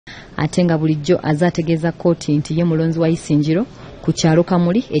ate nga bulijjo azaategeeza kkooti nti ye mulonzi wa Isinjiro ku kyalo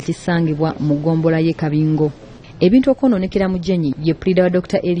Kamuli ekisangibwa mu ggombola y'e Kabingo. Ebintu okwonoonekera Mugyenyi ye pulida wa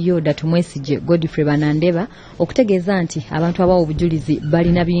Dr. Elioda Tumwesige Godfrey Banandeba okutegeeza nti abantu abawa obujulizi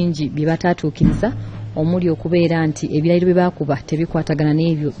balina bingi bye bataatuukiriza, omuli okubeera nti ebirayiro bye baakuba tebikwatagana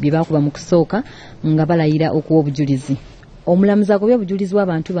n'ebyo bye baakuba mu kusooka nga balayira okuwa obujulizi. Omulamuzi agobye obujulizi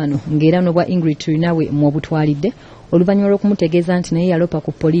bw'abantu bano ng'era n'obwa Ingrid Turinawe mw'obutwalidde oluvannyuma lw'okumutegeeza nti naye yalopa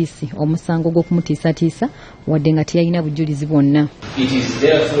ku poliisi omusango gw'okumutiisatiisa wadde nga teyalina bujulizi bwonna. It is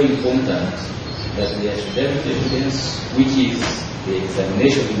therefore important that there should be evidence which is the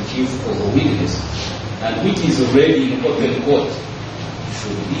examination in chief of a witness and which is already in open court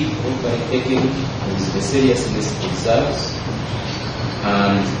should be properly taken with the seriousness it deserves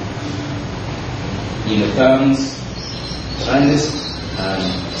and in terms honest and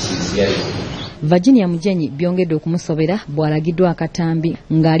sincerity. Virginia Mugyenyi byongedde okumusobera bw'alagiddwa akatambi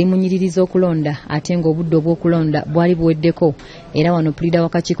ng'ali munyiririza okulonda ate ng'obudde obw'okulonda bwali buweddeko, era wano pulida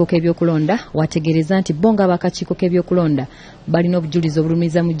w'akakiiko k'ebyokulonda wategeereza nti bo ng'abakakiiko k'ebyokulonda balina obujulizi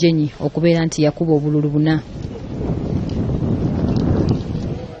obulumiriza Mugyenyi okubeera nti yakuba obululu buna.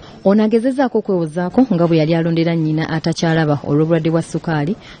 Ono agezezaako okwewozaako nga bwe yali alondera nnyina atakyalaba olw'obulwadde bwa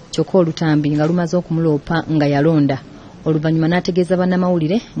sukaali, kyokka olutambi nga lumaze okumuloopa nga yalonda. Oluvannyuma n'ategeeza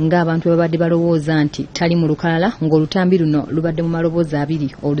bannamawulire ng'abantu babadde balowooza nti tali mu lukalala ng'olutambi luno lubadde mu maloboozi abiri,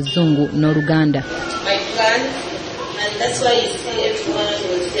 Oluzungu n'Oluganda.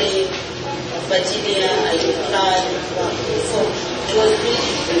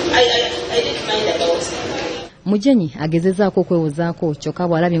 Mugyenyi agezezaako okwewozaako kyokka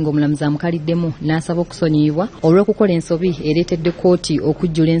bw'alabye ng'omulamuzi amukaliddemu n'asaba okusonyiyibwa olw'okukola ensobi ereetedde kkooti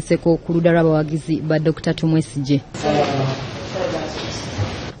okujjula enseko ku ludda lw'abawagizi ba Dr. Tumwesige.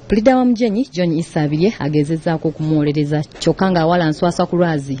 Pulida wa Mugyenyi John Isabirye agezezaako okumuwolereza kyokka ng'awala nswaswa ku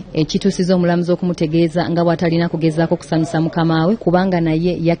lwazi ekituusiza omulamuzi okumutegeeza nga bw'atalina kugezaako kusanyusa mukama we kubanga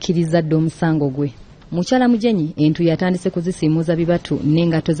naye yakkiriza dda omusango gwe. Mukyala Mugyenyi entu yatandise kuzisiimuuza bibatu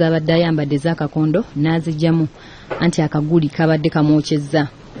n'engatto z'abadde ayambadde ez'akakondo n'aziggyamu anti akaguli kabadde kamwokyezza.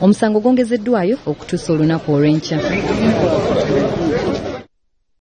 Omusango gwongezeddwayo okutuusa olunaku olw'enkya.